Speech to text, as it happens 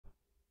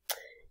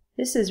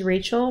This is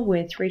Rachel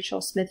with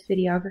Rachel Smith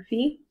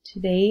Videography.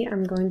 Today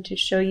I'm going to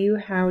show you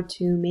how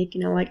to make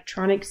an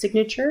electronic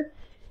signature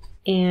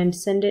and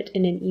send it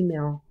in an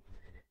email.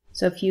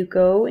 So if you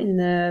go in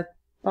the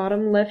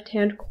bottom left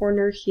hand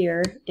corner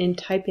here and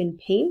type in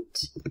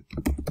Paint,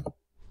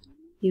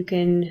 you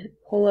can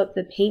pull up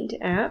the Paint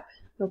app,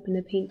 open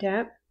the Paint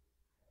app,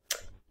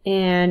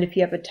 and if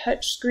you have a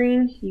touch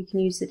screen, you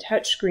can use the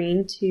touch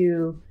screen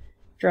to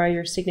draw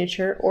your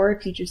signature, or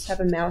if you just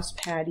have a mouse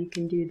pad, you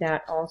can do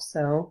that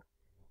also.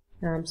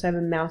 So I have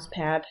a mouse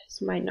pad,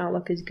 so it might not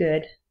look as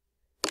good.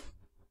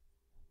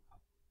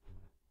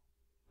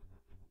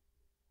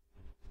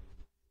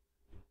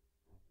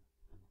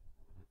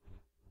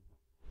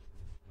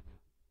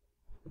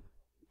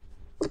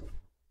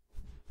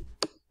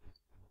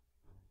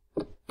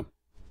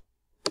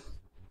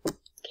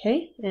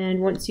 Okay,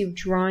 and once you've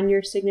drawn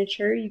your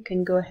signature, you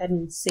can go ahead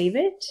and save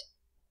it.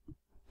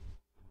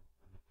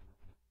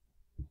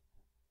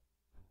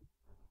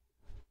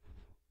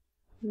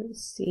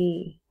 Let's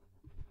see.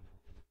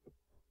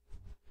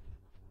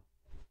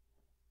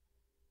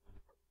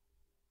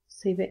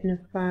 Save it in a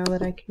file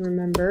that I can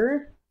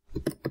remember.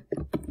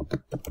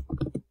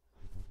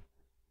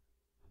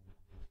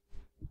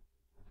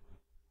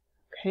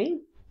 Okay,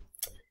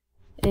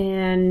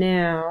 and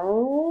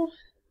now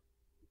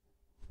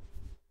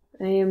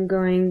I am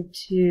going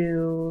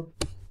to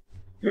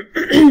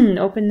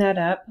open that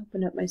up,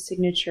 open up my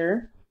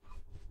signature.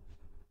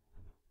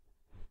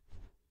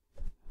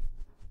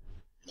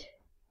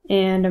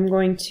 And I'm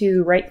going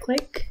to right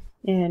click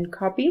and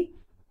copy.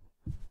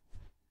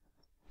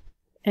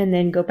 And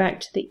then go back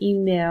to the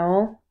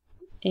email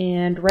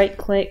and right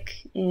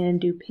click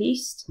and do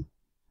paste.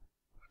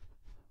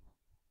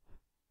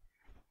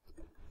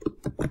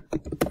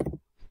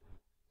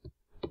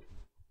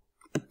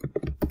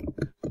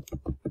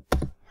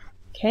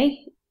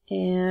 Okay,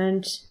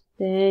 and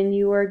then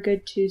you are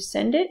good to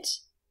send it.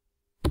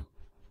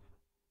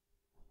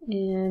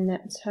 And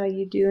that's how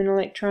you do an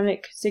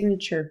electronic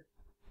signature.